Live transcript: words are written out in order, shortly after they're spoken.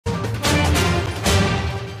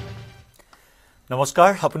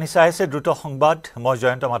নমস্কাৰ আপুনি চাই আছে দ্ৰুত সংবাদ মই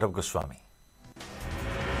জয়ন্ত মাধৱ গোস্বামী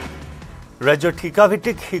ৰাজ্যৰ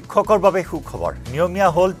ঠিকাভিত্তিক শিক্ষকৰ বাবে সুখবৰ নিয়মীয়া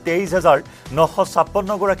হল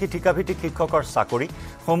 23956 গৰাকী ঠিকাভিত্তিক শিক্ষকৰ চাকৰি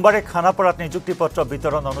সোমবাৰে খানাপাৰাত নিযুক্তি পত্ৰ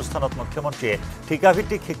বিতৰণ অনুষ্ঠানত মুখ্যমন্ত্ৰীয়ে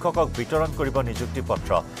ঠিকাভিত্তিক শিক্ষকক বিতৰণ কৰিব নিযুক্তি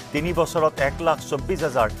পত্ৰ 3 বছৰত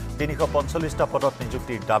 1,24,345টা পদত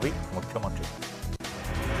নিযুক্তিৰ দাবী মুখ্যমন্ত্ৰী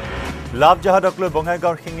লাভ জাহাদক লৈ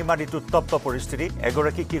বঙাইগাঁৱৰ শিঙিমাৰীত উত্তপ্ত পৰিস্থিতি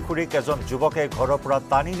এগৰাকী কিশোৰীক এজন যুৱকে ঘৰৰ পৰা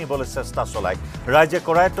টানি নিবলৈ চেষ্টা চলাই ৰাজ্যে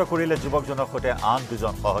কৰায়ত্ব কৰিলে যুৱকজনৰ সৈতে আন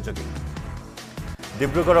দুজন সহযোগী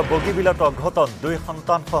ডিব্ৰুগড়ৰ বগীবিলত অঘটন 2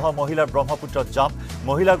 সন্তানসহ মহিলাৰ ব্ৰহ্মপুত্ৰত জাপ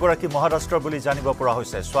মহিলাগৰাকী মহাৰাষ্ট্ৰৰ বুলি জানিব পৰা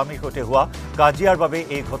হৈছে স্বামীৰ সৈতে হোৱা কাজিয়াৰ বাবে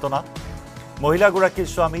এই ঘটনা মহিলাগৰাকীৰ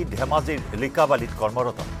স্বামী ধেমাজিৰ লিকাবালিত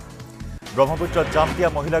কৰ্মৰত ব্ৰহ্মপুত্ৰত জাপ দিয়া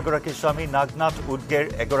মহিলাগৰাকীৰ স্বামী নাগনাথ উদ্গেৰ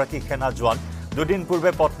এগৰাকী সেনা জোৱান দুদিন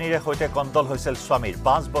পূৰ্বে পত্নীৰে সৈতে কন্দল হৈছিল স্বামীৰ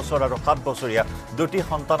 5 বছৰ আৰু 7 বছৰীয়া দুটি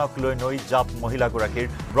সন্তানক লৈ নৈ জাপ মহিলাগৰাকীৰ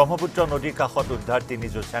ব্ৰহ্মপুত্ৰ নদীৰ কাষত উদ্ধাৰ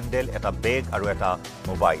 3 যোৰ চেণ্ডেল এটা বেগ আৰু এটা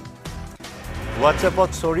মোবাইল হোৱাটছএপত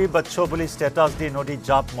চৰি বাচ্চো বুলি ষ্টেটাছ দি নদী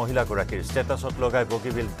জাপ মহিলাগৰাকীৰ ষ্টেটাছত লগাই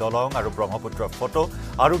বগীবিল দলং আৰু ব্ৰহ্মপুত্ৰৰ ফটো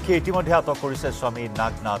আৰক্ষীয়ে ইতিমধ্যে আটক কৰিছে স্বামী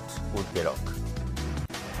নাগনাথ উদ্গেৰক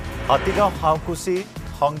হাতীগাঁও হাউকুচি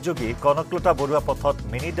সংযোগী কনকলতা বৰুৱা পথত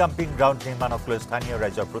মিনি ডাম্পিং গ্ৰাউণ্ড নিৰ্মাণক লৈ স্থানীয়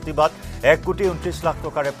ৰাইজৰ প্ৰতিবাদ 1,29,00,000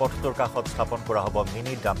 টকাৰে পথটোৰ কাষত স্থাপন কৰা হ'ব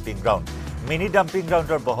mini dumping ground mini dumping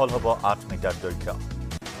গ্ৰাউণ্ডৰ বহল হ'ব 8 মিটাৰ দৈৰ্ঘ্য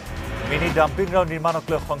মিনি ডাম্পিং গ্ৰাউণ্ড নিৰ্মাণক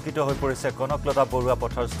লৈ শংকিত হৈ পৰিছে কনকলতা বৰুৱা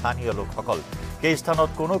পথৰ স্থানীয় লোকসকল এই স্থানত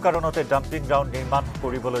কোনো কাৰণতে ডাম্পিং গ্ৰাউণ্ড নিৰ্মাণ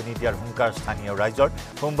কৰিবলৈ নিদিয়াৰ হুংকাৰ স্থানীয় ৰাইজৰ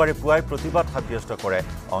সোমবাৰে পুৱাই প্ৰতিবাদ সাব্যস্ত কৰে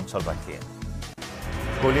অঞ্চলবাসীয়ে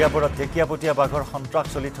কলিয়াবৰত ঢেকিয়াপতীয়া বাঘৰ সন্ত্ৰাস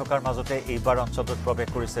চলি থকাৰ মাজতে এইবাৰ অঞ্চলটোত প্ৰৱেশ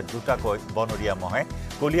কৰিছে দুটাকৈ বনৰীয়া মহে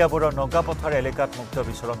কলিয়াবৰৰ নগাপথাৰ এলেকাত মুক্ত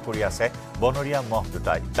বিচৰণ কৰি আছে বনৰীয়া মহ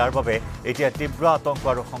দুটাই যাৰ বাবে এতিয়া তীব্ৰ আতংক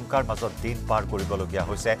আৰু শংকাৰ মাজত দিন পাৰ কৰিবলগীয়া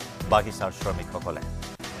হৈছে বাগিচাৰ শ্ৰমিকসকলে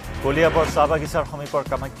কলিয়াবৰ চাহ বাগিচাৰ সমীপৰ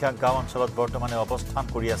কামাখ্যা গাঁও অঞ্চলত বৰ্তমানে অৱস্থান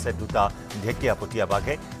কৰি আছে দুটা ঢেকিয়াপতীয়া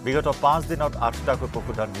বাঘে বিগত 5 দিনত 8টাকৈ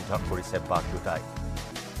পশুধন নিধন কৰিছে বাঘ দুটাই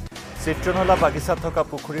চিত্ৰনলা বাগিচাত থকা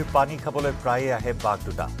পুখুৰীৰ পানী খাবলৈ প্ৰায়ে আহে বাঘ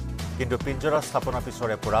দুটা কিন্তু পিঞ্জৰা স্থাপনৰ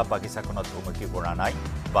পিছৰে পৰা বাগিচাখনত ভুমুকি পৰা নাই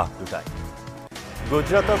বাঘ দুটাই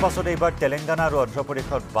গুজৰাটৰ পাছত এইবাৰ তেলেংগানা আৰু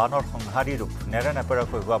অন্ধ্ৰপ্ৰদেশত বানৰ সংহাৰী ৰূপ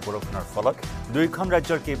নেৰানেপেৰাকৈ হোৱা বৰষুণৰ ফলত দুইখন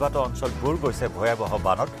ৰাজ্যৰ কেইবাটাও অঞ্চল বুৰ গৈছে ভয়াৱহ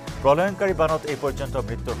বানত প্ৰলয়ংকাৰী বানত এই পৰ্যন্ত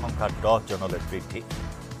মৃত্যুৰ সংখ্যা 10 জনলৈ বৃদ্ধি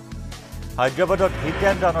হায়দৰাবাদত হিট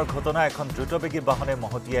এণ্ড ৰানৰ ঘটনা এখন দ্ৰুতবেগী বাহনে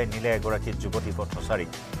মহতিয়াই নিলে এগৰাকী যুৱতী পথচাৰী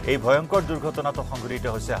এই ভয়ংকৰ দুৰ্ঘটনাটো সংঘটিত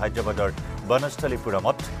হৈছে হায়দৰাবাদৰ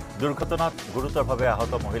বনস্থলীপুৰমত দুৰ্ঘটনাত গুৰুতৰভাৱে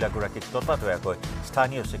আহত মহিলাগৰাকীক ততাতৈয়াকৈ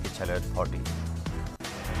স্থানীয় চিকিৎসালয়ত ভৰ্তি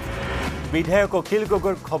বিধায়ক অখিল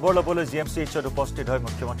গগৈৰ খবৰ ল'বলৈ জিএমচিএইচত উপস্থিত হয়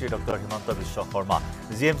মুখ্যমন্ত্ৰী ডক্টৰ হিমন্ত বিশ্ব শৰ্মা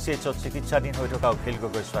জিএমচিএইচত চিকিৎসাধীন হৈ থকা অখিল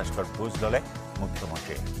গগৈৰ স্বাস্থ্যৰ বুজ ল'লে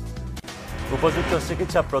মুখ্যমন্ত্ৰীয়ে উপযুক্ত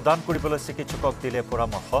চিকিৎসা প্ৰদান কৰিবলৈ চিকিৎসকক দিলে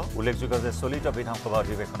পৰামৰ্শ উল্লেখযোগ্য যে চলিত বিধানসভা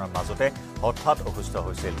অধিৱেশনৰ মাজতে হঠাৎ অসুস্থ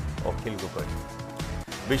হৈছিল অখিল গগৈ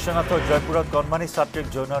বিশ্বনাথৰ জয়পুৰত কণমানি ছাত্ৰীক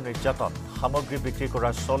যৌন নিৰ্যাতন সামগ্ৰী বিক্ৰী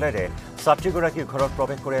কৰাৰ চলেৰে ছাত্ৰীগৰাকীৰ ঘৰত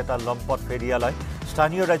প্ৰৱেশ কৰি এটা লম্পট ফেৰিয়ালৈ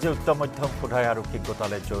স্থানীয় ৰাজ্যে উত্তম মধ্যম সোধাই আৰক্ষীক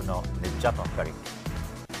গোটালে যৌন নিৰ্যাতনকাৰী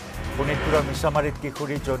শোণিতপুৰৰ মিছামাৰীত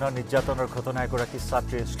কিশোৰী যৌন নিৰ্যাতনৰ ঘটনা এগৰাকী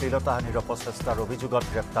ছাত্ৰীৰ শ্লীলতাহানিৰ অপচেষ্টাৰ অভিযোগত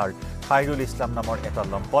গ্ৰেপ্তাৰ খাইৰুল ইছলাম নামৰ এটা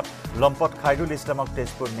লম্পট খাইৰুল ইছলামক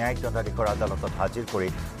তেজপুৰ ন্যায়িক দণ্ডাধীশৰ আদালতত হাজিৰ কৰি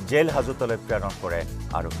জেল হাজতলৈ প্ৰেৰণ কৰে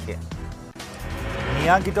আৰক্ষীয়ে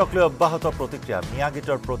মিয়া গীতক লৈ অব্যাহত প্ৰতিক্ৰিয়া মিয়া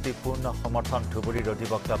গীতৰ প্ৰতি পূৰ্ণ সমৰ্থন ধুবুৰীৰ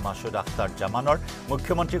অধিবক্তা মাছুদ আখতাৰ জামানৰ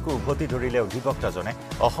মুখ্যমন্ত্ৰীকো উভতি ধৰিলে অধিবক্তাজনে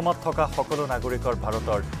অসমত থকা সকলো নাগৰিকৰ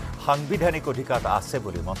ভাৰতৰ সাংবিধানিক অধিকাৰ আছে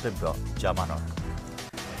বুলি মন্তব্য জামানৰ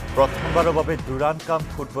প্ৰথমবাৰৰ বাবে দুৰাণ কাপ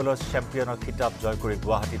ফুটবলৰ চেম্পিয়নৰ খিতাপ জয় কৰি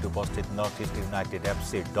গুৱাহাটীত উপস্থিত নৰ্থ ইষ্ট ইউনাইটেড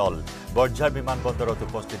এফচিৰ দল বৰঝাৰ বিমানবন্দৰত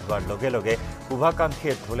উপস্থিত হোৱাৰ লগে লগে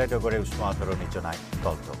শুভাকাংক্ষীয়ে ঢোলে ডগৰে উষ্ম আদৰণি জনায়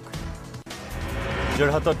দলটোক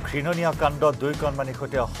যোৰহাটত ঘৃণনীয় কাণ্ড 2 কণমানিৰ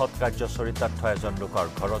সৈতে অসৎ কাৰ্য চৰিতাৰ্থ এজন লোকৰ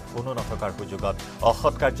ঘৰত কোনো নথকাৰ সুযোগত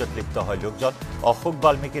অসৎ কাৰ্যত লিপ্ত হয় লোকজন অশোক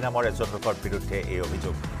বাল্মীকি নামৰ এজন লোকৰ বিৰুদ্ধে এই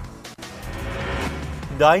অভিযোগ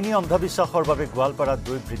ডাইনী অন্ধবিশ্বাসৰ বাবে গোৱালপাৰাত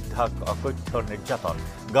 2 বৃদ্ধাক অকথ্য নিৰ্যাতন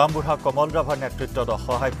গাঁওবুঢ়া কমল ৰাভাৰ নেতৃত্বত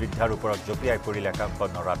অসহায় বৃদ্ধাৰ ওপৰত জঁপিয়াই পৰিল একাংশ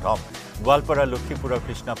নৰাধম গোৱালপাৰা লক্ষীপুৰৰ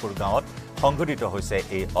কৃষ্ণাপুৰ গাঁৱত সংঘটিত হৈছে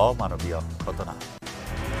এই অমানৱীয় ঘটনা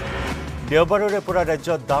দেওবাৰৰে পৰা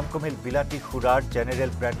ৰাজ্যত দাম কমিল বিলাতী খুৰাৰ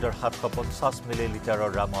জেনেৰেল ব্ৰেণ্ডৰ 750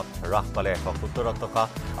 মিলিলিটাৰৰ দামত হ্ৰাস পালে 170 টকা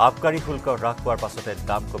আবকাৰী শুল্ক হ্ৰাস পোৱাৰ পাছতে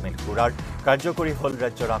দাম কমিল খুৰাৰ কাৰ্যকৰী হ'ল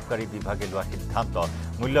ৰাজ্যৰ আবকাৰী বিভাগে লোৱা সিদ্ধান্ত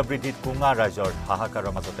মূল্যবৃদ্ধিত কুঙা ৰাইজৰ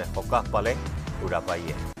হাহাকাৰৰ মাজতে সকাহ পালে খুৰা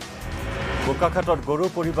পাইয়ে বোকাখাটত গৰু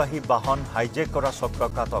পৰিবাহী বাহন হাইজেক কৰা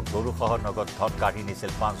চক্ৰঘাতক গৰুসহ নগদ ধন কাঢ়ি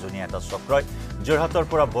নিছিল 5জনীয়া এটা চক্ৰই যোৰহাটৰ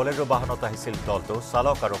পৰা বলেৰো বাহনত আহিছিল দলটো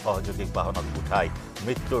চালক আৰু সহযোগীক বাহনত উঠাই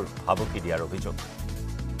মৃত্যুৰ ভাবুকি দিয়াৰ অভিযোগ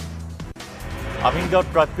আমিনগাঁৱত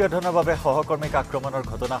প্ৰাপ্য ধনৰ বাবে সহকৰ্মীক আক্ৰমণৰ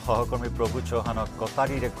ঘটনা সহকৰ্মী প্ৰভু চৌহানক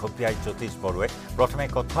কটাৰীৰে ঘপিয়াই জ্যোতিষ বৰুৱে প্ৰথমে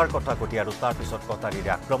কথাৰ কথা কটি আৰু তাৰ পিছত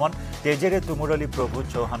কটাৰীৰে আক্ৰমণ তেজেৰে তুমুৰলি প্ৰভু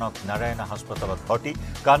চৌহানক নাৰায়ণা হাস্পতালত ভৰ্তি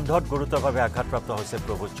কান্ধত গুৰুতৰভাৱে আঘাতপ্ৰাপ্ত হৈছে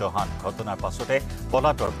প্ৰভু চৌহান ঘটনাৰ পাছতে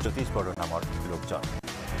পলাতক জ্যোতিষ বড়ো নামৰ লোকজন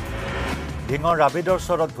ঢিঙৰ ৰাবিডৰ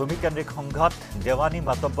চৰত ভূমিকেন্দ্ৰিক সংঘাত দেৱানী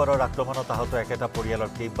মাতব্বৰৰ আক্ৰমণত আহত একেটা পৰিয়ালৰ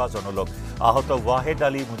কেইবাজনো লোক আহত ৱাহেদ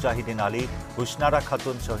আলী মুজাহিদিন আলী হুছনাৰা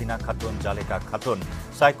খাতুন শহিনা খাতুন জালিকা খাতুন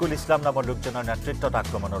সাইকুল ইছলাম নামৰ লোকজনৰ নেতৃত্বত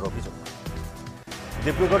আক্ৰমণৰ অভিযোগ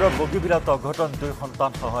ডিব্ৰুগড়ৰ বগীবিলত অঘটন 2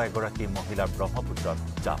 সন্তানসহ এগৰাকী মহিলাৰ ব্ৰহ্মপুত্ৰত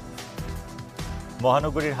জাপ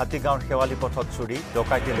মহানগৰীৰ হাতীগাঁৱৰ শেৱালী পথত চুৰি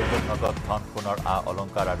ডকাইতে লোকৰ নগদ ধন সোণৰ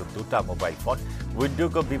অলংকাৰ আৰু 2টা মোবাইল ফোন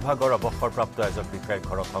উদ্যোগ বিভাগৰ অৱসৰপ্ৰাপ্ত এজন বিষয়াৰ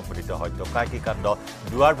ঘৰত সংঘটিত হয় ডকাইতি কাণ্ড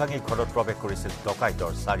দুৱাৰ ভাঙি ঘৰত প্ৰৱেশ কৰিছিল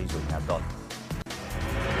ডকাইতৰ 4জনীয়া দল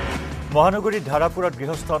মহানগৰীৰ ধাৰাপুৰত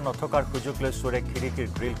গৃহস্থ নথকাৰ সুযোগ লৈ চোৰে খিৰিকীৰ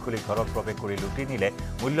গ্ৰিল খুলি ঘৰত প্ৰৱেশ কৰি লুটি নিলে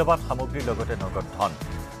মূল্যৱান সামগ্ৰীৰ লগতে নগদ ধন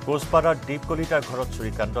কোচপাৰাৰ দীপ কলিতাৰ ঘৰত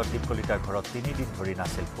চুৰিকাণ্ড দীপ কলিতাৰ ঘৰত 3 দিন ধৰি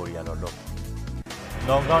নাছিল পৰিয়ালৰ লোক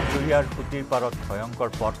নগাঁও জুৰিয়াৰ খুটিৰ পাৰত ভয়ংকৰ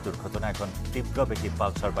পথ দুৰ্ঘটনা এখন তীব্ৰবেগী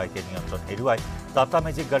পালচাৰ বাইকে নিয়ন্ত্ৰণ হেৰুৱাই টাটা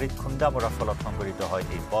মেজিক গাড়ীত খুন্দা মৰাৰ ফলত সংঘটিত হয়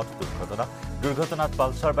এই পথ দুৰ্ঘটনাত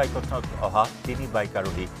পালচাৰ বাইকখনত অহা 3 বাইক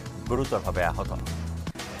আৰোহী গুৰুতৰভাৱে আহত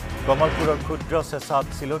কমলপুৰৰ ক্ষুদ্ৰ চেঁচাত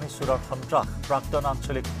চিলনীচুৰৰ সন্ত্ৰাস প্ৰাক্তন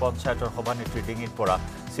আঞ্চলিক পঞ্চায়তৰ সভানেত্ৰীৰ ডিঙিৰ পৰা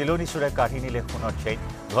চিলনীচুৰে কাঢ়ি নিলে সোণৰ চেইন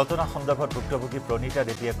ঘটনা সন্দৰ্ভত ভুক্তভোগী প্ৰণীতা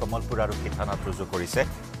দেৱীয়ে কমলপুৰ আৰক্ষী থানাত ৰুজু কৰিছে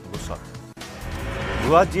গোচৰ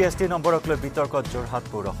ভুৱা জিএছটি নম্বৰক লৈ বিতৰ্কত যোৰহাট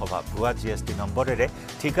পৌৰসভা ভুৱা জিএছটি নম্বৰেৰে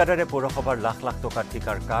ঠিকাদাৰে পৌৰসভাৰ লাখ লাখ টকাৰ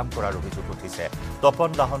ঠিকাৰ কাম কৰাৰ অভিযোগ উঠিছে তপন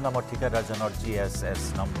লাহন নামৰ ঠিকাদাৰজনৰ জিএছএছ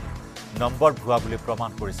নম্বৰ ভুৱা বুলি প্ৰমাণ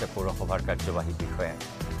কৰিছে পৌৰসভাৰ কাৰ্যবাহী বিষয়াই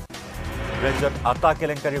ৰাজ্যত আটা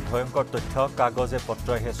কেলেংকাৰীৰ ভয়ংকৰ তথ্য কাগজে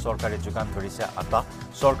পত্ৰইহে চৰকাৰে যোগান ধৰিছে আটা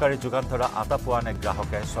চৰকাৰী যোগান ধৰা আটা পোৱা নাই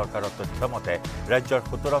গ্ৰাহকে চৰকাৰৰ তথ্য মতে ৰাজ্যৰ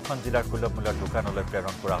 17খন জিলাৰ সুলভ মূল্যৰ দোকানলৈ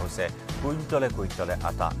প্ৰেৰণ কৰা হৈছে কুইণ্টলে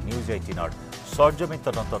আটা নিউজ 18ৰ সৰজমিন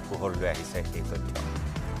তদন্তত পোহৰ লৈ আহিছে এই তথ্য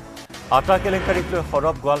আটা কেলেংকাৰীক লৈ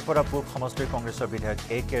সৰব গোৱালপাৰা পূব সমষ্টিৰ কংগ্ৰেছৰ বিধায়ক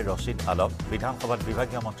A.K. ৰছিদ আলম বিধানসভাত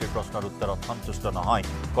বিভাগীয় মন্ত্ৰীৰ প্ৰশ্নৰ উত্তৰত সন্তুষ্ট নহয়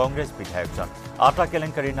কংগ্ৰেছ বিধায়কজন আটা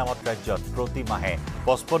কেলেংকাৰীৰ নামত ৰাজ্যত প্ৰতি মাহে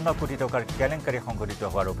 55 কোটি টকাৰ কেলেংকাৰী সংঘটিত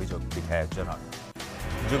হোৱাৰ অভিযোগ বিধায়কজনৰ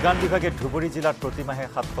যোগান বিভাগে ধুবুৰী জিলাত প্ৰতি মাহে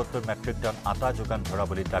 77 মেট্ৰিক টন আটা যোগান ধৰা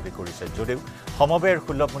বুলি দাবী কৰিছে যদিও সমবায়ৰ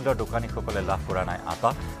সুলভ মূল্যৰ দোকানীসকলে লাভ কৰা নাই আটা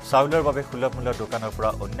চাউলৰ বাবে সুলভ মূল্যৰ দোকানৰ পৰা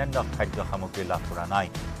অন্যান্য খাদ্য সামগ্ৰী লাভ কৰা নাই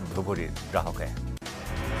ধুবুৰীৰ গ্ৰাহকে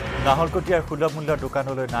নাহৰকটীয়াৰ সুলভ মূল্যৰ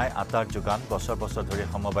দোকানলৈ নাই আটাৰ যোগান বছৰ বছৰ ধৰি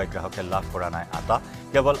সমবায় গ্ৰাহকে লাভ কৰা নাই আটা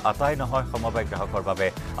কেৱল আটাই নহয় সমবায় গ্ৰাহকৰ বাবে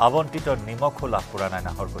আবণ্টিত নিমখো লাভ কৰা নাই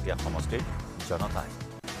নাহৰকটীয়া সমষ্টিৰ জনতাই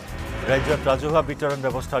ৰাজ্যত ৰাজহুৱা বিতৰণ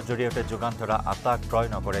ব্যৱস্থাৰ জৰিয়তে যোগান ধৰা আটা ক্ৰয়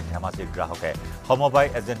নকৰে ধেমাজিৰ গ্ৰাহকে সমবায়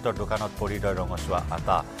এজেণ্টৰ দোকানত পৰিদয় ৰঙচুৱা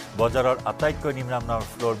আটা বজাৰৰ আটাইতকৈ নিম্নমানৰ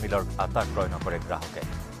ফ্লোৰ মিলৰ আটা ক্ৰয় নকৰে গ্ৰাহকে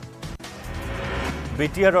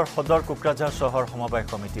বিটিআৰৰ সদৰ কোকৰাঝাৰ চহৰ সমবায়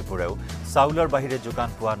সমিতিবোৰেও চাউলৰ বাহিৰে যোগান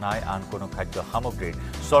পোৱা নাই আন কোনো খাদ্য সামগ্ৰীৰ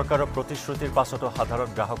চৰকাৰৰ প্ৰতিশ্ৰুতিৰ পাছতো সাধাৰণ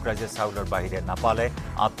গ্ৰাহক ৰাইজে চাউলৰ বাহিৰে নাপালে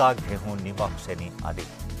আটা ঘেঁহু নিমখ চেনি আদি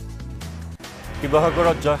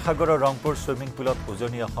শিৱসাগৰত জয়সাগৰৰ ৰংপুৰ ছুইমিং পুলত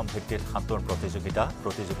উজনি অসম ভিত্তিত সাঁতোৰ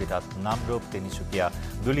প্ৰতিযোগিতাত নামৰূপ তিনিচুকীয়া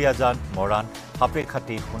দুলিয়াজান মৰাণ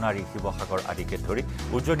হাপেখাটি সোণাৰী শিৱসাগৰ আদিকে ধৰি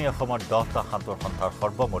উজনি অসমৰ 10টা সাঁতোৰ সন্থাৰ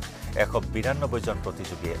সৰ্বমুঠ 192 জন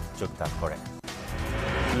প্ৰতিযোগীয়ে যোগদান কৰে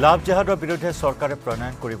লাভ জেহাদৰ বিৰুদ্ধে চৰকাৰে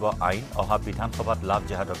প্ৰণয়ন কৰিব আইন অহা বিধানসভাত লাভ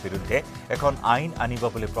জেহাদৰ বিৰুদ্ধে এখন আইন আনিব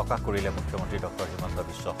বুলি প্ৰকাশ কৰিলে মুখ্যমন্ত্ৰী ডক্টৰ হিমন্ত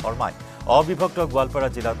বিশ্ব শৰ্মাই অবিভক্ত গোৱালপাৰা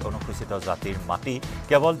জিলাত অনুসূচিত জাতিৰ মাটি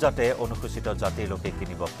কেৱল যাতে অনুসূচিত জাতিৰ লোকে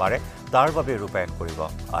কিনিব পাৰে তাৰ বাবে ৰূপায়ণ কৰিব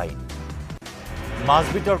আইন মাছ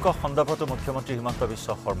বিতৰ্ক সন্দৰ্ভত মুখ্যমন্ত্ৰী হিমন্ত বিশ্ব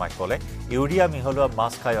শৰ্মাই ক'লে ইউৰিয়া মিহলোৱা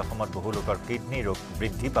মাছ খাই অসমত বহু লোকৰ কিডনি ৰোগ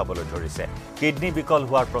বৃদ্ধি পাবলৈ ধৰিছে কিডনি বিকল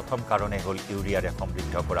হোৱাৰ প্ৰথম কাৰণে হ'ল ইউৰিয়াৰে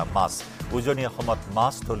সমৃদ্ধ কৰা মাছ উজনি অসমত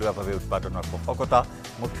মাছ থলুৱাভাৱে উৎপাদনৰ পোষকতা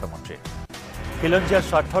মুখ্যমন্ত্ৰী খিলঞ্জীয়াৰ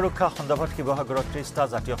স্বাৰ্থ ৰক্ষা সন্দৰ্ভত শিৱসাগৰত 30টা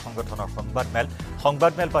জাতীয় সংগঠনৰ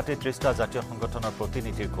সংবাদমেল পাতি 30টা জাতীয় সংগঠনৰ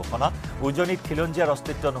প্ৰতিনিধিৰ ঘোষণা উজনিত খিলঞ্জীয়াৰ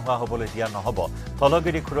অস্তিত্ব নোহোৱা হ'বলৈ দিয়া নহ'ব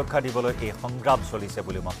থলগিৰিক সুৰক্ষা দিবলৈ এই সংগ্ৰাম চলিছে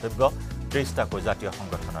বুলি মন্তব্য 30টা জাতীয়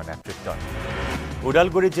সংগঠনৰ নেতৃত্বত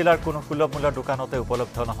উদালগুৰি জিলাৰ কোনো সুলভ মূল্যৰ দোকানতে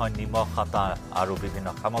উপলব্ধ নহয় নিমখ আটা আৰু বিভিন্ন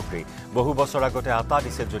সামগ্ৰী বহু বছৰ আগতে আটা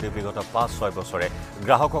দিছিল যদিও বিগত 5-6 বছৰে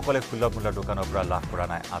গ্ৰাহকসকলে সুলভ মূল্যৰ দোকানৰ পৰা লাভ কৰা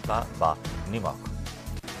নাই আটা বা নিমখ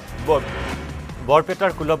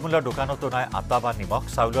বৰপেটাৰ সুলভমূল্যৰ দোকানতো নাই আটা বা নিমখ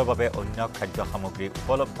চাউলৰ বাবে অন্য খাদ্য সামগ্ৰী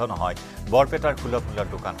উপলব্ধ নহয় বৰপেটাৰ সুলভমূল্যৰ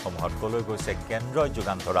দোকানসমূহত কলৈ গৈছে কেন্দ্ৰই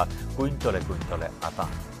যোগান ধৰা কুইণ্টলে কুইণ্টলে আটা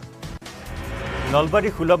নলবাৰী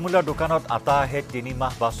সুলভমূল্যৰ দোকানত আটা আহে ৩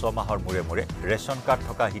 মাহ বা ৬ মাহৰ মূৰে মূৰে ৰেচন কাৰ্ড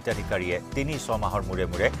থকা হিতাধিকাৰীয়ে ৩-৬ মাহৰ মূৰে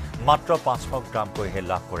মূৰে মাত্ৰ ৫০০ গ্ৰামকৈহে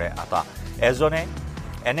লাভ কৰে আটা এজনে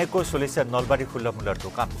এনেকৈ চলিছে নলবাৰী সুলভমূল্যৰ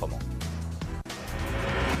দোকানসমূহ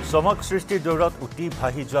চমক সৃষ্টিৰ দৌৰত উটি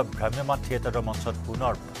ভাহি যোৱা ভ্ৰাম্যমান থিয়েটাৰৰ মঞ্চত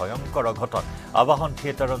পুনৰ ভয়ংকৰ অঘটন আবাহন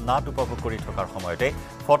থিয়েটাৰৰ নাট উপভোগ কৰি থকাৰ সময়তে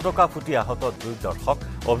ফটকা ফুটি আহত ২ দৰ্শক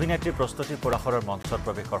অভিনেত্ৰী প্ৰস্তুতি পৰাশৰৰ মঞ্চত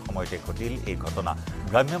প্ৰৱেশৰ সময়তে ঘটিল এই ঘটনা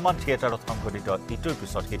ভ্ৰাম্যমান থিয়েটাৰত সংঘটিত ইটোৰ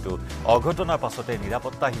পিছত সিটো অঘটনাৰ পাছতে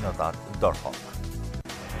নিৰাপত্তাহীনতাৰ দৰ্শক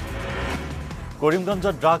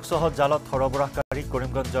কৰিমগঞ্জৰ ড্ৰাগছহ জালত সৰবৰাহকাৰী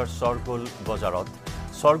কৰিমগঞ্জৰ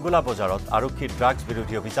সৰগোলা বজাৰত আৰক্ষীৰ ড্ৰাগছ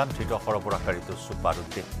বিৰোধী অভিযান ধৃত সৰবৰাহকাৰীটো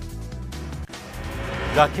সুপাৰুদ্দিন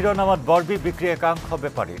গাখীৰৰ নামত বৰবি বিক্ৰী একাংশ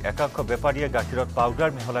বেপাৰীয়ে গাখীৰত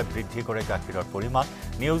পাউডাৰ মিহলাই বৃদ্ধি কৰে গাখীৰৰ পৰিমাণ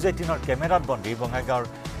নিউজ 18ৰ কেমেৰাত বন্দী বঙাইগাঁৱৰ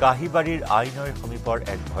কাহিবাৰীৰ আইনৈৰ সমীপৰ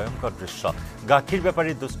এক ভয়ংকৰ দৃশ্য গাখীৰ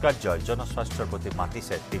বেপাৰীৰ দুষ্কাৰ্যই জনস্বাস্থ্যৰ প্ৰতি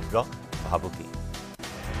মাতিছে তীব্ৰ ভাবুকি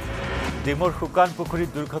ডিমুৰ শুকান পুখুৰীত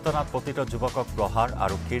দুৰ্ঘটনাত পতিত যুৱকক প্ৰহাৰ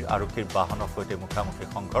আৰক্ষীৰ বাহনৰ সৈতে মুখামুখি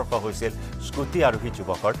সংঘৰ্ষ হৈছিল স্কুটি আৰোহী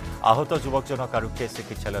যুৱকৰ আহত যুৱকজনক আৰক্ষীয়ে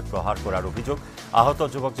চিকিৎসালয়ত প্ৰহাৰ কৰাৰ অভিযোগ আহত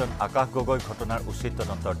যুৱকজন আকাশ গগৈ ঘটনাৰ উচিত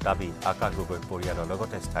তদন্তৰ দাবী আকাশ গগৈ পৰিয়ালৰ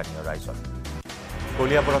লগতে স্থানীয় ৰাইজৰ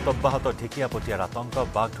কলিয়াবৰত অব্যাহত ঢেকীয়াপতীয়াৰ আতংক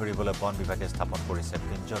বাঘ ধৰিবলৈ বন বিভাগে স্থাপন কৰিছে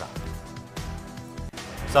পিঞ্জৰা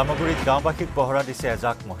সামগুৰিত গাঁওবাসীক পহৰা দিছে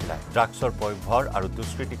এজাক মহিলাই ড্ৰাগছৰ পয়ভৰ আৰু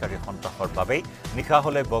দুষ্কৃতিকাৰীৰ সন্ত্ৰাসৰ বাবে নিশা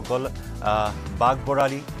হলে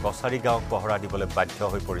বাগবৰালী কছাৰী গাঁৱক পহৰা দিবলৈ বাধ্য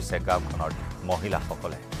হৈ পৰিছে গাঁওখনৰ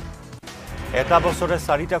মহিলাসকলে এটা বছৰে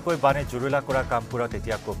 4টাকৈ বানে জুৰুলা কৰা কামপুৰত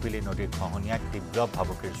এতিয়া কপিলী নদীৰ খহনীয়াই তীব্ৰ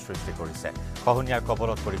ভাবুকিৰ সৃষ্টি কৰিছে খহনীয়াৰ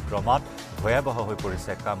কবলত পৰি ক্ৰমাৎ ভয়াৱহ হৈ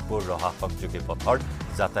পৰিছে কামপুৰ ৰহা সংযোগী পথৰ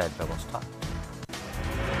যাতায়াত ব্যৱস্থা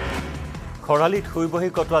খৰালিত শুই বহি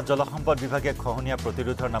কটোৱা জলসম্পদ বিভাগে খহনীয়া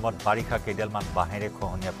প্ৰতিৰোধৰ নামত বাৰিষা কেইডালমান বাঁহেৰে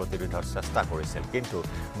খহনীয়া প্ৰতিৰোধৰ চেষ্টা কৰিছিল কিন্তু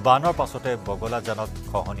বানৰ পাছতে বগলাজানত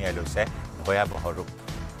খহনীয়াই লৈছে ভয়াৱহ ৰূপ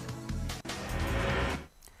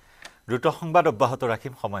দ্ৰুত সংবাদ অব্যাহত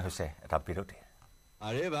ৰাখিম সময় হৈছে এটা বিৰতি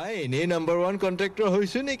আৰে ভাই এনে নাম্বাৰ 1 কন্ট্ৰাক্টৰ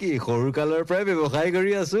হৈছো নেকি সৰুকালৰ পৰাই ব্যৱসায়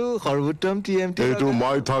কৰি আছো সৰ্বোত্তম টিএমটি এইটো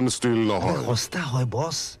মাইথান ষ্টিল নহয় সস্তা হয়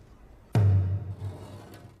বস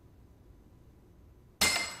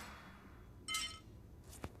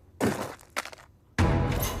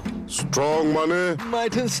Strong money.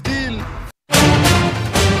 Mighty steel.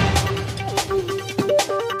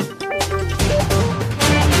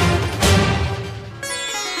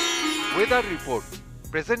 Weather report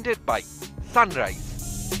presented by Sunrise.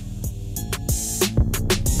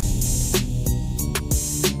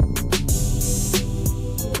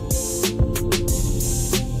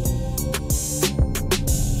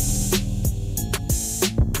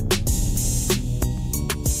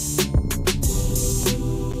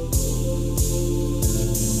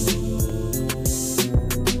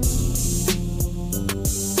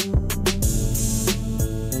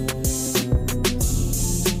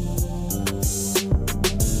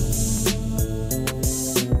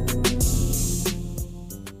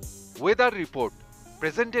 Weather report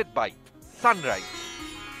presented by Sunrise.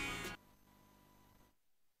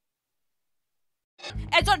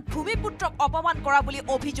 এজন ভূমিপুত্ৰক অপমান কৰা বুলি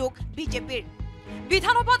অভিযোগ বিজেপিৰ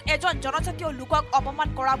বিধানসভাত এজন জনজাতীয় লোকক অপমান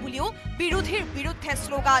কৰা বুলিও বিৰোধীৰ বিৰুদ্ধে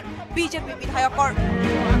শ্লোগান বিজেপি বিধায়কৰ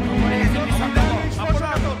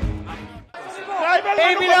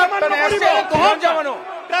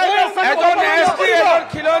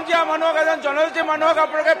খিলঞ্জীয়া মানুহক এজন জনজাতি মানুহক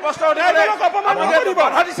আপোনালোকে প্ৰশ্ন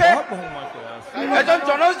দিছে এজন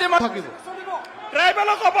জনজাতি মানুহ থাকিব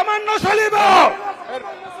ট্ৰাইবেলক অপমান নচলিব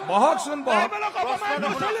বহকচোন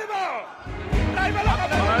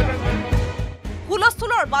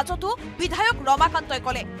হুলস্থুলৰ মাজতো বিধায়ক ৰমাকান্তই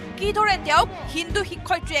কলে কিদৰে তেওঁক হিন্দু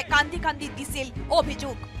শিক্ষয়িত্ৰীয়ে কান্দি কান্দি দিছিল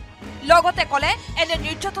অভিযোগ লগতে কলে এনে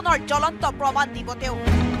নিৰ্যাতনৰ জ্বলন্ত প্ৰমাণ দিব তেওঁ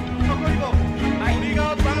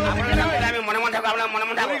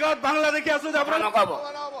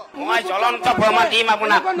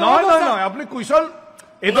আপুনি কুৱেশ্যন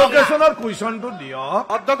এডুকেশ্যনৰ কুৱেশ্যনটো দিয়ক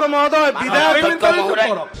অধ্যক্ষ মহোদয়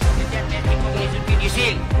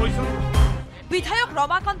বিধায়ক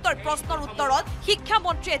ৰমাকান্তৰ প্ৰশ্নৰ উত্তৰত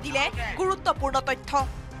শিক্ষামন্ত্ৰীয়ে দিলে গুৰুত্বপূৰ্ণ তথ্য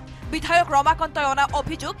বিধায়ক ৰমাকান্তই অনা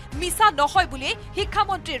অভিযোগ মিছা নহয় বুলি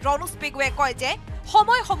শিক্ষামন্ত্ৰী ৰণোজ পেগুৱে কয় যে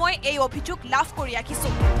সময় সময় এই অভিযোগ লাভ কৰি ৰাখিছো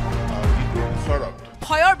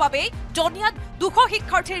ভয়ৰ বাবে জনিয়াত 200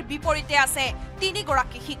 শিক্ষাৰ্থীৰ বিপৰীতে আছে 3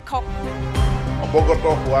 গৰাকী শিক্ষক অৱগত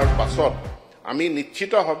হোৱাৰ পাছত আমি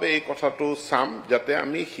নিশ্চিতভাৱে এই কথাটো চাম যাতে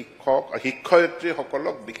আমি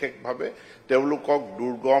শিক্ষয়িত্ৰীসকলক বিশেষভাৱে তেওঁলোকক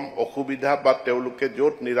দুৰ্গম অসুবিধা বা তেওঁলোকে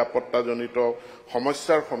য'ত নিৰাপত্তাজনিত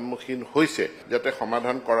সমস্যাৰ সন্মুখীন হৈছে যাতে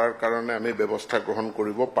সমাধান কৰাৰ কাৰণে আমি ব্যৱস্থা গ্ৰহণ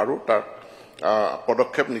কৰিব পাৰোঁ তাৰ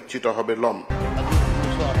পদক্ষেপ নিশ্চিতভাৱে ল'ম।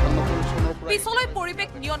 পিছলৈ পৰিৱেশ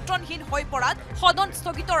নিয়ন্ত্ৰণহীন হৈ পৰাত সদন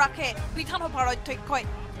স্থগিত ৰাখে বিধানসভাৰ অধ্যক্ষই।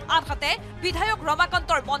 আনহাতে বিধায়ক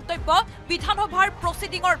ৰমাকান্তৰ মন্তব্য বিধানসভাৰ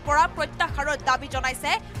প্ৰচিডিঙৰ পৰা প্ৰত্যাহাৰৰ দাবী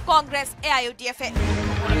জনাইছে Congress AIUDF-এ।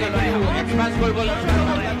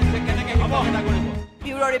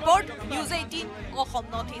 Bureau report News18 Assam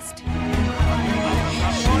north east.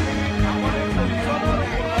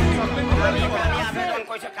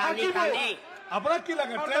 আপোনাক কি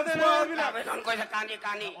লাগে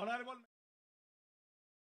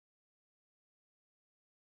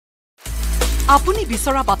আপুনি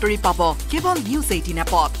বিচৰা বাতৰি পাব কেৱল News18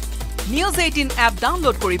 এপত। News18 এপ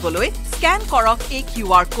ডাউনলোড কৰিবলৈ স্ক্যান কৰক এই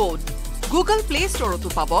QR কোড। গুগল প্লে ষ্টৰতো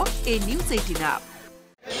পাব এই News18 এপ।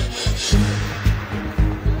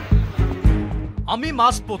 আমি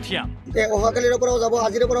মাছ পঠিয়াম। অহাকালিৰ পৰাও যাব,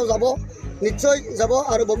 আজিৰ পৰাও যাব, নিশ্চয় যাব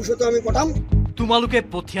আৰু ভৱিষ্যতে আমি পঠাম। তোমালোকে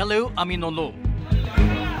পঠিয়ালেও আমি নলওঁ।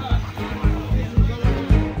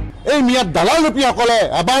 এই মিয়াত দালাল ৰূপীসকলে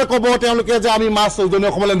এবাৰ ক'ব তেওঁলোকে যে আমি মাছ উজনি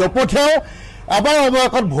অসমলৈ নপঠিয়াওঁ, এবাৰ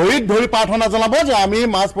অৱশেষত ভৰিত ধৰি প্ৰাৰ্থনা জনাব যে আমি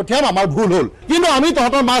মাছ পঠিয়াম, আমাৰ ভুল হ'ল। কিন্তু আমি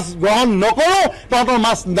তহঁতৰ মাছ গ্ৰহণ নকৰোঁ, তহঁতৰ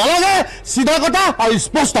মাছ নালাগে, চিধা কথা আৰু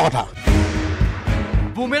স্পষ্ট কথা।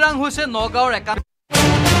 বুমেৰাং হৈছে নগাঁৱৰ একা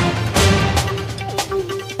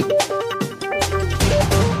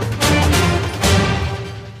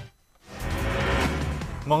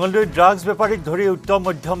মঙ্গলদৈৰ ড্ৰাগছ বেপাৰীক ধৰি উত্তম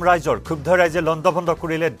মধ্যম ৰাইজৰ ক্ষুব্ধ ৰাইজে লণ্ডভণ্ড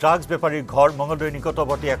কৰিলে ড্ৰাগছ বেপাৰীৰ ঘৰ। মঙ্গলদৈৰ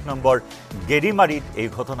নিকটৱৰ্তী 1 নম্বৰ গেৰিমাৰীত এই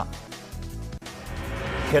ঘটনা।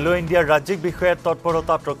 খেলো ইণ্ডিয়াৰ ৰাজ্যিক বিষয়াৰ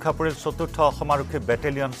তৎপৰতাত ৰক্ষা পৰিল ৪ৰ্থ অসম আৰক্ষী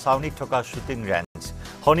বেটেলিয়ন ছাউনীত থকা শ্বুটিং ৰেঞ্জ।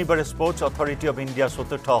 শনিবাৰে স্পৰ্টছ অথৰিটি অৱ ইণ্ডিয়াৰ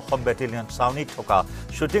 ৪ৰ্থ অসম বেটেলিয়ন ছাউনীত থকা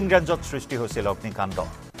শ্বুটিং ৰেঞ্জত সৃষ্টি হৈছিল অগ্নিকাণ্ড।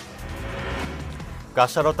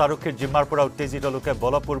 কাছাৰত আৰক্ষীৰ জিম্মাৰ পৰা উত্তেজিত লোকে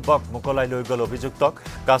বলপূৰ্বক মোকলাই লৈ গ'ল অভিযুক্তক।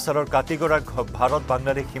 কাছাৰৰ কাটিগড়াৰ ভাৰত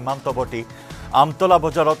বাংলাদেশ সীমান্তৱৰ্তী আমতলা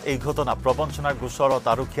বজাৰত এই ঘটনা। প্ৰবঞ্চনাৰ গোচৰত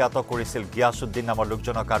আৰক্ষীয়ে আটক কৰিছিল গিয়াছুদ্দিন নামৰ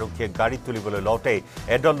লোকজনক। আৰক্ষীয়ে গাড়ীত তুলিবলৈ লওঁতেই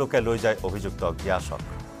এদল লোকে লৈ যায় অভিযুক্ত গিয়াছক।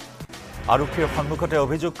 আৰক্ষীৰ সন্মুখতে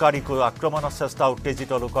অভিযোগকাৰীক আক্ৰমণৰ চেষ্টা।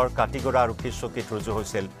 উত্তেজিত লোকৰ কাটিগড়া আৰক্ষীৰ চকীত ৰুজু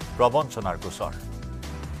হৈছিল প্ৰবঞ্চনাৰ গোচৰ।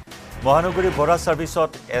 মহানগৰী বৰা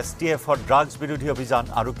ছাৰ্ভিচত STFৰ ড্ৰাগছ বিৰোধী অভিযান।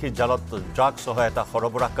 আৰক্ষীৰ জালত ড্ৰাগছসহ এটা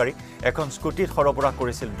সৰবৰাহকাৰী। এখন স্কুটিত সৰবৰাহ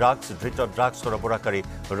কৰিছিল ড্ৰাগছ। ধৃত ড্ৰাগছ সৰবৰাহকাৰী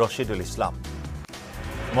ৰছিদুল ইছলাম।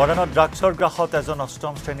 মৰাণত ড্ৰাগছৰ গ্ৰাসত এজন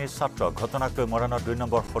 ৮ম শ্ৰেণীৰ ছাত্ৰ। ঘটনাক লৈ মৰাণৰ ২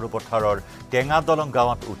 নম্বৰ সৰুপথাৰৰ টেঙা দলং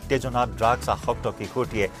গাঁৱত উত্তেজনা। ড্ৰাগছ আসক্ত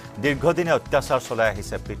কিশোৰটিয়ে দীৰ্ঘদিনে অত্যাচাৰ চলাই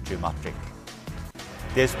আহিছে পিতৃ মাতৃক।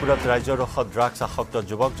 তেজপুৰত ৰাইজৰ ৰসত ড্ৰাগছ আসক্ত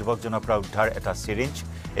যুৱকজনৰ পৰা উদ্ধাৰ এটা চিৰিঞ্জ।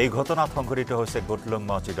 এই ঘটনাত সংঘটিত হৈছে গোটলং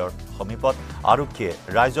মছজিদৰ সমীপত। আৰক্ষীয়ে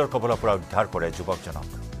ৰাইজৰ কবলৰ পৰা উদ্ধাৰ কৰে যুৱকজনক।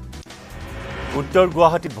 উত্তৰ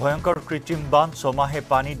গুৱাহাটীত ভয়ংকৰ কৃত্ৰিম বান্ধ। ছমাহে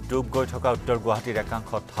পানীত ডুব গৈ থকা উত্তৰ গুৱাহাটীৰ একাংশ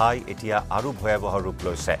ঠাই এতিয়া আৰু ভয়াৱহ ৰূপ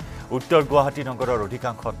লৈছে। উত্তৰ গুৱাহাটী নগৰৰ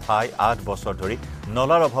অধিকাংশ ঠাই ৮ বছৰ ধৰি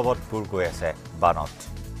নলাৰ অভাৱত বুৰ গৈ আছে বানত।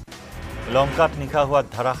 লংকাত নিশা হোৱা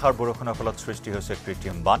ধাৰাসাৰ বৰষুণৰ ফলত সৃষ্টি হৈছে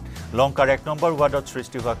কৃত্ৰিম বান্ধ। লংকাৰ ১ নম্বৰ ৱাৰ্ডত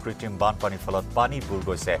সৃষ্টি হোৱা কৃত্ৰিম বানপানীৰ ফলত পানী বুৰ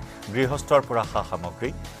গৈছে গৃহস্থৰ পৰা সা সামগ্ৰী।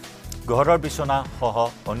 ঘৰৰ বিচনা সহ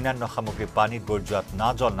অন্যান্য সামগ্ৰী পানীত বুৰ যোৱাত না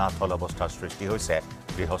জল না থল অৱস্থাৰ সৃষ্টি হৈছে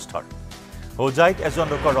গৃহস্থৰ। হোজাইত এজন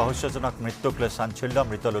লোকৰ ৰহস্যজনক মৃত্যুক লৈ চাঞ্চল্য।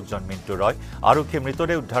 মৃত লোকজন মিণ্টু ৰয়। আৰক্ষীয়ে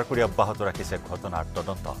মৃতদেহ উদ্ধাৰ কৰি অব্যাহত ৰাখিছে ঘটনাৰ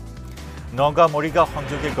তদন্ত। নগাঁও মৰিগাঁও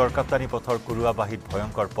সংযোগী গড়কাপ্তানী পথৰ কুৰুৱাবাহীত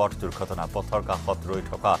ভয়ংকৰ পথ দুৰ্ঘটনা। পথৰ কাষত ৰৈ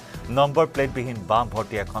থকা নম্বৰ প্লেটবিহীন বাম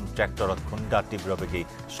ভৰ্তি এখন ট্ৰেক্টৰত খুন্দা তীব্ৰবেগী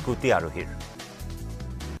স্কুটি আৰোহীৰ।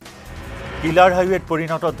 কিলাৰ হাইৱেত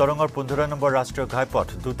পৰিণত দৰঙৰ ১৫ নম্বৰ ৰাষ্ট্ৰীয় ঘাইপথ।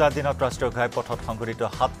 ২টা দিনত ৰাষ্ট্ৰীয় ঘাইপথত সংঘটিত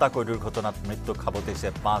 ৭টাকৈ দুৰ্ঘটনাত মৃত্যু খাবতিছে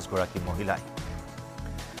 ৫ গৰাকী মহিলাই।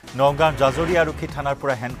 নগাঁৱৰ জাজৰি আৰক্ষী থানাৰ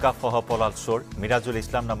পৰা হেণ্ডকাফসহ পলাল চোৰ। মিৰাজুল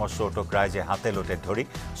ইছলাম নামৰ চোৰটোক ৰাইজে হাতে লোটে ধৰি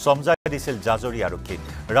চমজাই দিছিল জাজৰি আৰক্ষীক।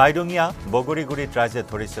 ৰাইডঙীয়া বগৰীগুৰিত ৰাইজে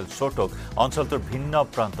ধৰিছিল চোৰটোক। অঞ্চলটোৰ ভিন্ন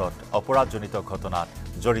প্ৰান্তত অপৰাধজনিত ঘটনাত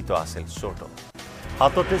জড়িত আছিল চোৰটো।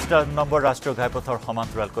 ৩৭ নম্বৰ ৰাষ্ট্ৰীয় ঘাইপথৰ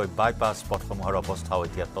সমান্তৰালকৈ বাইপাছ পথসমূহৰ অৱস্থাও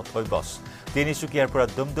এতিয়া তথৈবচ। তিনিচুকীয়াৰ পৰা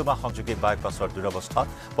ডুমডুমা সংযোগী বাইপাছৰ দুৰৱস্থা।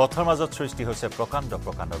 পথৰ মাজত সৃষ্টি হৈছে প্ৰকাণ্ড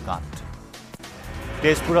গাঁত।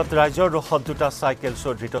 তেজপুৰত ৰাইজৰ ৰোষত 2টা চাইকেল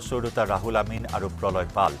চোৰ। ধৃত চোৰ 2টা ৰাহুল আমিন আৰু প্ৰলয়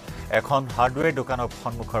পাল। এখন হাৰ্ডৱেৰ দোকানৰ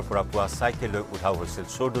সন্মুখৰ পৰা পোৱা চাইকেল লৈ উধাও হৈছিল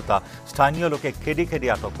চোৰ 2টা। স্থানীয় লোকে খেদি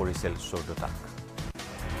আটক কৰিছিল চোৰ 2টাক।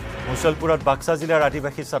 মুছলপুৰত বাক্সা জিলাৰ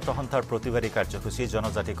আদিবাসী ছাত্ৰ সন্থাৰ প্ৰতিবাদী কাৰ্যসূচী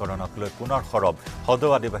জনজাতিকৰণক লৈ পুনৰ সৰব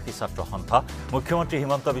সদৌ আদিবাসী ছাত্ৰ সন্থা মুখ্যমন্ত্ৰী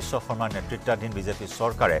হিমন্ত বিশ্ব শৰ্মাৰ নেতৃত্বাধীন বিজেপি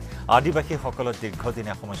চৰকাৰে আদিবাসীসকলৰ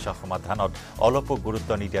দীৰ্ঘদিনীয়া সমস্যা সমাধানত অলপো গুৰুত্ব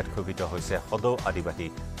নিদিয়াত ক্ষোভিত হৈছে সদৌ আদিবাসী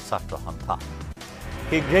ছাত্ৰ সন্থা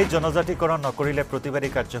শীঘ্ৰেই জনজাতিকৰণ নকৰিলে প্ৰতিবাদী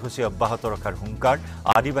কাৰ্যসূচী অব্যাহত ৰখাৰ হুংকাৰ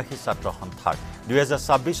আদিবাসী ছাত্ৰ সন্থাৰ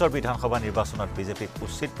 2026 বিধানসভা নিৰ্বাচনত বিজেপিক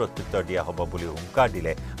উচিত প্ৰত্যুত্তৰ দিয়া হ'ব বুলি হুংকাৰ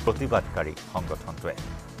দিলে প্ৰতিবাদকাৰী সংগঠনটোৱে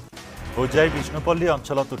হোজাইৰ বিষ্ণুপল্লী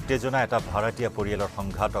অঞ্চলত উত্তেজনা এটা ভাড়াতীয়া পৰিয়ালৰ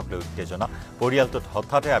সংঘাতক লৈ উত্তেজনা পৰিয়ালটোত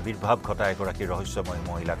হঠাতে আবিৰ্ভাৱ ঘটা এগৰাকী ৰহস্যময়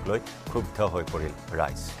মহিলাক লৈ ক্ষুব্ধ হৈ পৰিল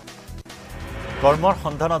ৰাইজ কৰ্মৰ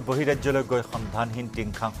সন্ধানত বহিৰাজ্যলৈ গৈ সন্ধানহীন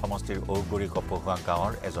টিংখাং সমষ্টিৰ ঔগুৰি কপহুৱা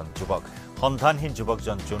গাঁৱৰ এজন যুৱক সন্ধানহীন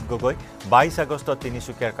যুৱকজন জোন গগৈ 22 আগষ্টত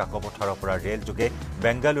তিনিচুকীয়াৰ কাকপথাৰৰ পৰা ৰেলযোগে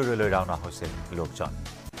বেংগালুৰুলৈ ৰাওনা হৈছিল লোকজন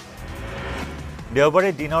দেওবাৰে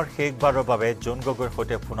দিনৰ শেষবাৰৰ বাবে জোন গগৈৰ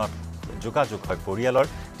সৈতে ফোনত যোগাযোগ হয় পৰিয়ালৰ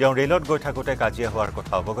তেওঁ ৰেলত গৈ থাকোঁতে কাজিয়া হোৱাৰ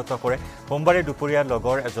কথা অৱগত কৰে সোমবাৰে দুপৰীয়া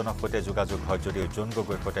লগৰ এজনৰ সৈতে যোগাযোগ হয় যদিও জোন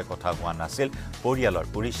গগৈৰ সৈতে কথা হোৱা নাছিল পৰিয়ালৰ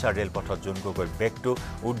উৰিষ্যা ৰেলপথত জোন গগৈৰ বেগটো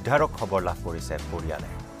উদ্ধাৰক খবৰ লাভ কৰিছে পৰিয়ালে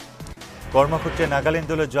কৰ্মসূত্ৰে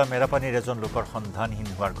নাগালেণ্ডলৈ যোৱা মেৰাপানীৰ এজন লোকৰ সন্ধানহীন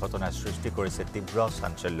হোৱাৰ ঘটনাই সৃষ্টি কৰিছে তীব্ৰ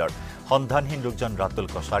চাঞ্চল্যৰ সন্ধানহীন লোকজন ৰাতুল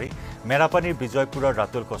কছাৰী মেৰাপানীৰ বিজয়পুৰৰ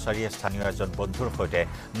ৰাতুল কছাৰীয়ে স্থানীয় এজন বন্ধুৰ সৈতে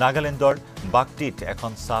নাগালেণ্ডৰ বাগটিত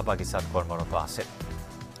এখন চাহ বাগিচাত কৰ্মৰত আছিল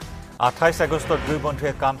 28 আগষ্টত দুই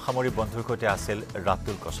বন্ধুৱে কাম সামৰি বন্ধুৰ সৈতে আছিল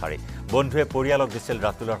ৰাতুল কছাৰী বন্ধুৱে পৰিয়ালক দিছিল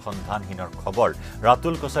ৰাতুলৰ সন্ধানহীনৰ খবৰ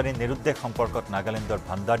ৰাতুল কছাৰীৰ নিৰুদ্দেশ সম্পৰ্কত নাগালেণ্ডৰ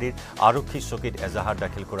ভাণ্ডাৰীৰ আৰক্ষী চকীত এজাহাৰ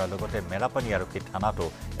দাখিল কৰাৰ লগতে মেৰাপানী আৰক্ষী থানাতো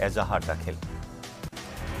এজাহাৰ দাখিল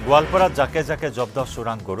গোৱালপাৰাত জাকে জাকে জব্দ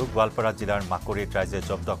চোৰাং গৰু গোৱালপাৰা জিলাৰ মাকৰিত ৰাইজে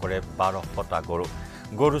জব্দ কৰে 1200টা গৰু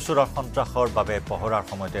গৰু চোৰৰ সন্ত্ৰাসৰ বাবে পহৰাৰ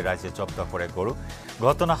সময়তে ৰাইজে জব্দ কৰে গৰু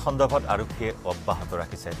ঘটনা সন্দৰ্ভত আৰক্ষীয়ে অব্যাহত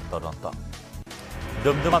ৰাখিছে তদন্ত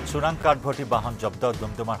ডুমডুমাত চোৰাং কাৰ্ড ভৰ্তি বাহন জব্দ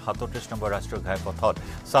ডুমডুমাৰ 37 নম্বৰ ৰাষ্ট্ৰীয় ঘাইপথত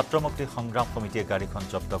ছাত্ৰমুক্তি সংগ্ৰাম সমিতিয়ে গাড়ীখন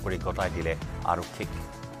জব্দ কৰি গতাই দিলে আৰক্ষীক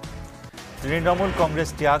তৃণমূল কংগ্ৰেছ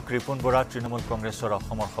ত্যাগ ৰিপুণ বৰা তৃণমূল কংগ্ৰেছৰ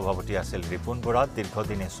অসমৰ সভাপতি আছিল ৰিপুণ বৰা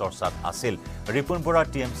দীৰ্ঘদিনে চৰ্চাত আছিল ৰিপুণ বৰা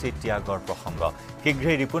টিএমচি ত্যাগৰ প্ৰসংগ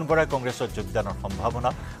শীঘ্ৰেই ৰিপুণ বৰাই কংগ্ৰেছত যোগদানৰ সম্ভাৱনা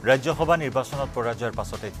ৰাজ্যসভা নিৰ্বাচনত পৰাজয়ৰ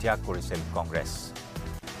পাছতে ত্যাগ কৰিছিল কংগ্ৰেছ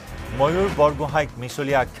ময়ূৰ বৰগোহাঁইক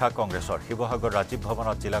মিছলীয়া আখ্যা কংগ্ৰেছৰ শিৱসাগৰ ৰাজীৱ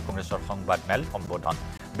ভৱনত জিলা কংগ্ৰেছৰ সংবাদমেল সম্বোধন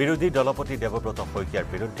বিৰোধী দলপতি দেৱব্ৰত শইকীয়াৰ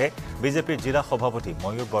বিৰুদ্ধে বিজেপিৰ জিলা সভাপতি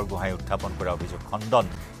ময়ূৰ বৰগোহাঁই উত্থাপন কৰা অভিযোগ খণ্ডন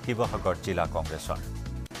শিৱসাগৰ জিলা কংগ্ৰেছৰ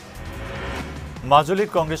মাজুলীত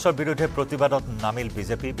কংগ্ৰেছৰ বিৰুদ্ধে প্ৰতিবাদত নামিল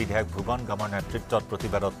বিজেপি বিধায়ক ভুৱন গামৰ নেতৃত্বত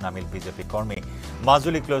প্ৰতিবাদত নামিল বিজেপি কৰ্মী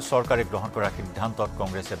মাজুলীক লৈ চৰকাৰে গ্ৰহণ কৰা সিদ্ধান্তত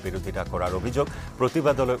কংগ্ৰেছে বিৰোধিতা কৰাৰ অভিযোগ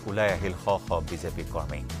প্ৰতিবাদলৈ ওলাই আহিল শ শ বিজেপি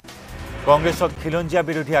কৰ্মী কংগ্ৰেছক খিলঞ্জীয়া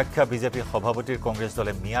বিৰোধী আখ্যা বিজেপি সভাপতিৰ কংগ্ৰেছ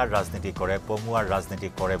দলে মিয়াৰ ৰাজনীতি কৰে পমুৱাৰ ৰাজনীতি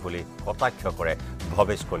কৰে বুলি কটাক্ষ কৰে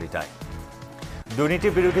ভৱেশ কলিতাই দুৰ্নীতি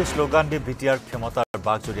বিৰোধী শ্লোগান দি বিটিআৰ ক্ষমতাৰ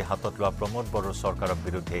বাগজুৰি হাতত লোৱা প্ৰমোদ বড়োৰ চৰকাৰৰ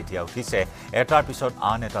বিৰুদ্ধে এতিয়া উঠিছে এটাৰ পিছত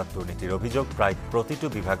আন এটা দুৰ্নীতিৰ অভিযোগ প্ৰায় প্ৰতিটো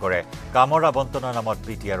বিভাগৰে কামৰ আবণ্টনৰ নামত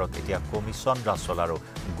বিটিআৰত এতিয়া কমিছন ৰাজ চলাৰো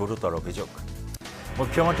গুৰুতৰ অভিযোগ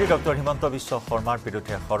মুখ্যমন্ত্ৰী ডক্টৰ হিমন্ত বিশ্ব শৰ্মাৰ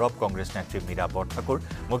বিৰুদ্ধে সৰব কংগ্ৰেছ নেত্ৰী মীৰা বৰঠাকুৰ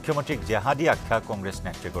মুখ্যমন্ত্ৰীক জেহাদী আখ্যা কংগ্ৰেছ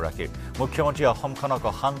নেত্ৰীগৰাকীৰ মুখ্যমন্ত্ৰী অসমখনক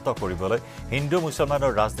অশান্ত কৰিবলৈ হিন্দু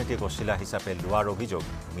মুছলমানৰ ৰাজনীতিক অছিলা হিচাপে লোৱাৰ অভিযোগ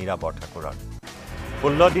মীৰা বৰঠাকুৰৰ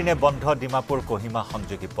 16 দিনে বন্ধ ডিমাপুৰ কহিমা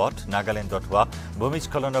সংযোগী পথ নাগালেণ্ডত হোৱা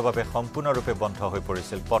ভূমিস্খলনৰ বাবে সম্পূৰ্ণৰূপে বন্ধ হৈ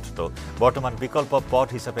পৰিছিল পথটো বৰ্তমান বিকল্প পথ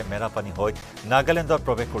হিচাপে মেৰাপানী হৈ নাগালেণ্ডত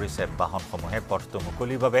প্ৰৱেশ কৰিছে বাহনসমূহে পথটো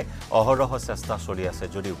মুকলিৰ বাবে অহৰহ চেষ্টা চলি আছে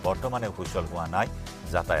যদিও বৰ্তমানে সুচল হোৱা নাই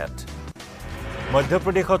যাতায়াত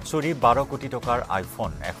মধ্যপ্ৰদেশত চুৰি 12 কোটি টকাৰ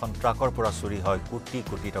আইফোন এখন ট্ৰাকৰ পৰা চুৰি হয় কোটি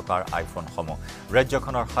কোটি টকাৰ আইফোনসমূহ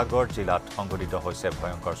ৰাজ্যখনৰ সাগৰ জিলাত সংঘটিত হৈছে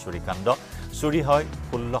ভয়ংকৰ চুৰিকাণ্ড চুৰি হয়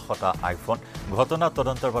 16টা আইফোন ঘটনা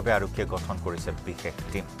তদন্তৰ বাবে আৰক্ষীয়ে গঠন কৰিছে বিশেষ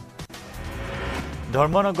টীম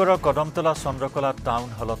ধৰ্মনগৰৰ কদমতলা চন্দ্ৰকলা টাউন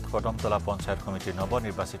হলত কদমতলা পঞ্চায়ত সমিতিৰ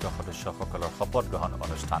নৱনিৰ্বাচিত সদস্যসকলৰ শপত গ্ৰহণ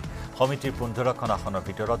অনুষ্ঠান সমিতিৰ 15খন আসনৰ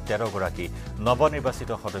ভিতৰত 13 গৰাকী নৱনিৰ্বাচিত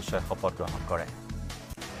সদস্যই শপত গ্ৰহণ কৰে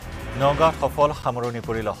নগাঁৱত সফল সামৰণি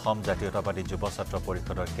পৰিল অসম জাতীয়তাবাদী যুৱ ছাত্ৰ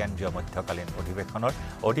পৰিষদৰ কেন্দ্ৰীয় মধ্যকালীন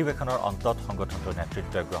অধিৱেশনৰ অন্তত সংগঠনটোৰ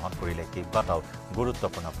নেতৃত্বই গ্ৰহণ কৰিলে কেইবাটাও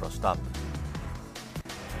গুৰুত্বপূৰ্ণ প্ৰস্তাৱ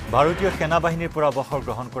ভাৰতীয় সেনাবাহিনীৰ পৰা অৱসৰ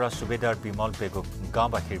গ্ৰহণ কৰা সুবেদাৰ বিমল বেগক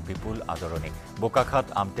গাঁওবাসীৰ বিপুল আদৰণি বোকাখাত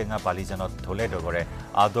আমটেঙা বালিজানত ঢোলে ডগৰে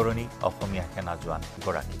আদৰণি অসমীয়া সেনা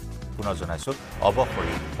জোৱানগৰাকী পুনৰ জনাইছো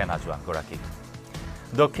অৱসৰী সেনা জোৱানগৰাকীক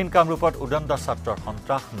দক্ষিণ কামৰূপত উদণ্ড ছাত্ৰৰ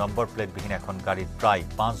সন্ত্ৰাস নম্বৰ প্লেটবিহীন এখন গাড়ীত প্ৰায়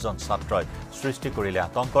 5জন ছাত্ৰই সৃষ্টি কৰিলে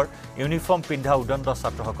আতংকৰ ইউনিফৰ্ম পিন্ধা উদণ্ড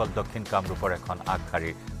ছাত্ৰসকল দক্ষিণ কামৰূপৰ এখন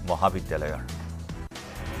আগশাৰীৰ মহাবিদ্যালয়ৰ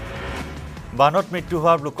বানত মৃত্যু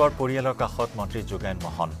হোৱা লোকৰ পৰিয়ালৰ কাষত মন্ত্ৰী যোগেন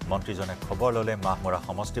মোহন মন্ত্ৰীজনে খবৰ ল'লে মাহমৰা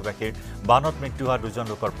সমষ্টিবাসীৰ বানত মৃত্যু হোৱা দুজন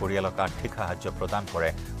লোকৰ পৰিয়ালক আৰ্থিক সাহায্য প্ৰদান কৰে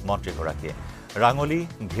মন্ত্ৰীগৰাকীয়ে ৰাঙলী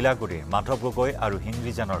ভিলাগুৰিৰ মাধৱ গগৈ আৰু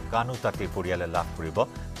হিংৰিজানৰ কানু তাঁতীৰ পৰিয়ালে লাভ কৰিব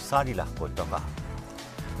 4 লাখ টকা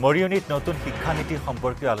মৰিয়নিত নতুন শিক্ষানীতি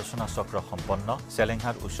সম্পৰ্কীয় আলোচনা চক্ৰ সম্পন্ন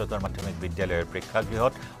চেলেংহাট উচ্চতৰ মাধ্যমিক বিদ্যালয়ৰ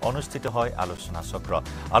প্ৰেক্ষাগৃহত অনুষ্ঠিত হয়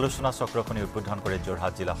আলোচনা চক্ৰখনি উদ্বোধন কৰে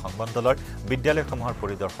যোৰহাট জিলা সংমণ্ডলৰ বিদ্যালয়সমূহৰ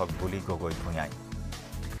পৰিদৰ্শক বুলি গগৈ ভূঞাই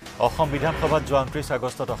অসম বিধানসভাত 29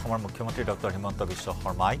 আগষ্টত অসমৰ মুখ্যমন্ত্ৰী ডক্টৰ হিমন্ত বিশ্ব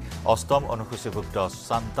শৰ্মাই অষ্টম অনুসূচীভুক্ত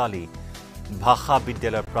সান্তালী ভাষা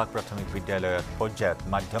বিদ্যালয়ৰ প্ৰাক প্ৰাথমিক বিদ্যালয়ত পৰ্যায়ত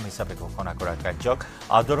মাধ্যম হিচাপে ঘোষণা কৰাৰ কাৰ্যক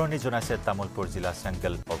আদৰণি জনাইছে তামুলপুৰ জিলা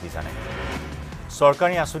চেংগেল অভিযানে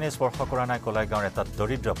সৰকাৰী আঁচনি স্পৰ্শ কৰা নাই কলাইগাঁৱৰ এটা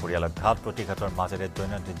দৰিদ্ৰ পৰিয়ালক ঘাট প্ৰতিঘাতৰ মাজেৰে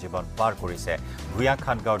দৈনন্দিন জীৱন পাৰ কৰিছে ভূঞা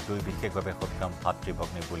খানগাঁৱৰ দুই বিশেষভাৱে সক্ষম ভাতৃ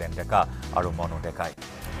ভগ্নী বুলেন ডেকা আৰু মনু ডেকাই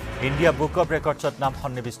ইণ্ডিয়া বুক অব ৰেকৰ্ডছত নাম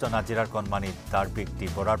সন্নিৱিষ্ট নাজিৰাৰ কণমানি দাৰ্বিক ডি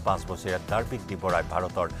বৰাৰ 5 বছৰীয়া দাৰ্বিক ডি বৰাই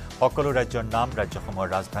ভাৰতৰ সকলো ৰাজ্যৰ নাম ৰাজ্যসমূহৰ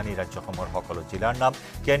ৰাজধানী ৰাজ্যসমূহৰ সকলো জিলাৰ নাম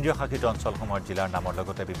কেন্দ্ৰীয় শাসিত অঞ্চলসমূহৰ জিলাৰ নামৰ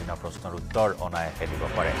লগতে বিভিন্ন প্ৰশ্নৰ উত্তৰ অনায়াসে দিব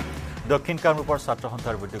পাৰে দক্ষিণ কামৰূপৰ ছাত্ৰ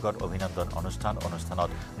সন্থাৰ উদ্যোগত অভিনন্দন অনুষ্ঠানত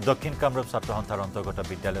দক্ষিণ কামৰূপ ছাত্ৰ সন্থাৰ অন্তৰ্গত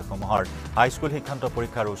বিদ্যালয়সমূহৰ হাইস্কুল শিক্ষান্ত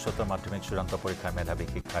পৰীক্ষা আৰু উচ্চতৰ মাধ্যমিক চূড়ান্ত পৰীক্ষাৰ মেধাৱী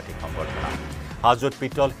শিক্ষাৰ্থী সম্বৰ্ধনা হাজোত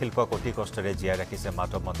পিতল শিল্পক অতি কষ্টেৰে জীয়াই ৰাখিছে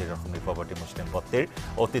মাধৱ মন্দিৰৰ সমীপৱৰ্তী মুছলিম পট্টিৰ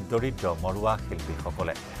অতি দৰিদ্ৰ মৰুৱা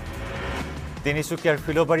শিল্পীসকলে তিনিচুকীয়াৰ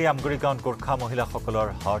ফিলবাৰী আমগুৰি গাঁৱত গোৰ্খা মহিলাসকলৰ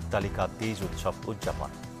হৰতালিকা তীজ উৎসৱ উদযাপন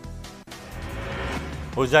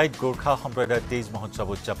হোজাইত গোৰ্খা সম্প্ৰদায়ৰ তীজ মহোৎসৱ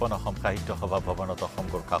উদযাপন অসম সাহিত্য সভা ভৱনত অসম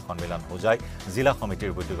গোৰ্খা সন্মিলন হোজাই জিলা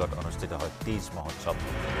সমিতিৰ উদ্যোগত অনুষ্ঠিত হয় তীজ মহোৎসৱ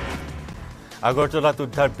আগৰতলাত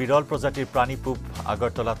উদ্ধাৰ বিৰল প্ৰজাতিৰ প্ৰাণী পূব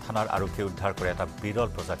আগৰতলা থানাৰ আৰক্ষীয়ে উদ্ধাৰ কৰে এটা বিৰল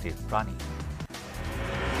প্ৰজাতিৰ প্ৰাণী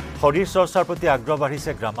শৰীৰ চৰ্চাৰ প্ৰতি আগ্ৰহ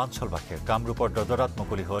বাঢ়িছে গ্ৰামাঞ্চলবাসীৰ কামৰূপৰ দদৰাত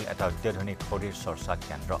মুকলি হ'ল এটা অত্যাধুনিক শৰীৰ চৰ্চা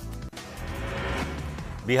কেন্দ্ৰ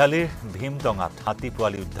বিহালীৰ ভীমডঙাত হাতী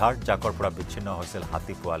পোৱালি উদ্ধাৰ জাকৰ পৰা বিচ্ছিন্ন হৈছিল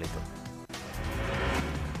হাতী পোৱালিটো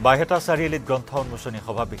বাইহেটা চাৰিআলিত গ্ৰন্থ উন্মোচনী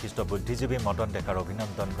সভা বিশিষ্ট বুদ্ধিজীৱী মদন ডেকাৰ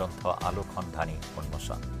অভিনন্দন গ্ৰন্থ আলোকসন্ধানী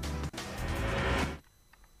উন্মোচন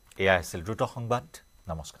এয়া আছিল দ্ৰুত সংবাদ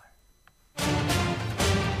নমস্কাৰ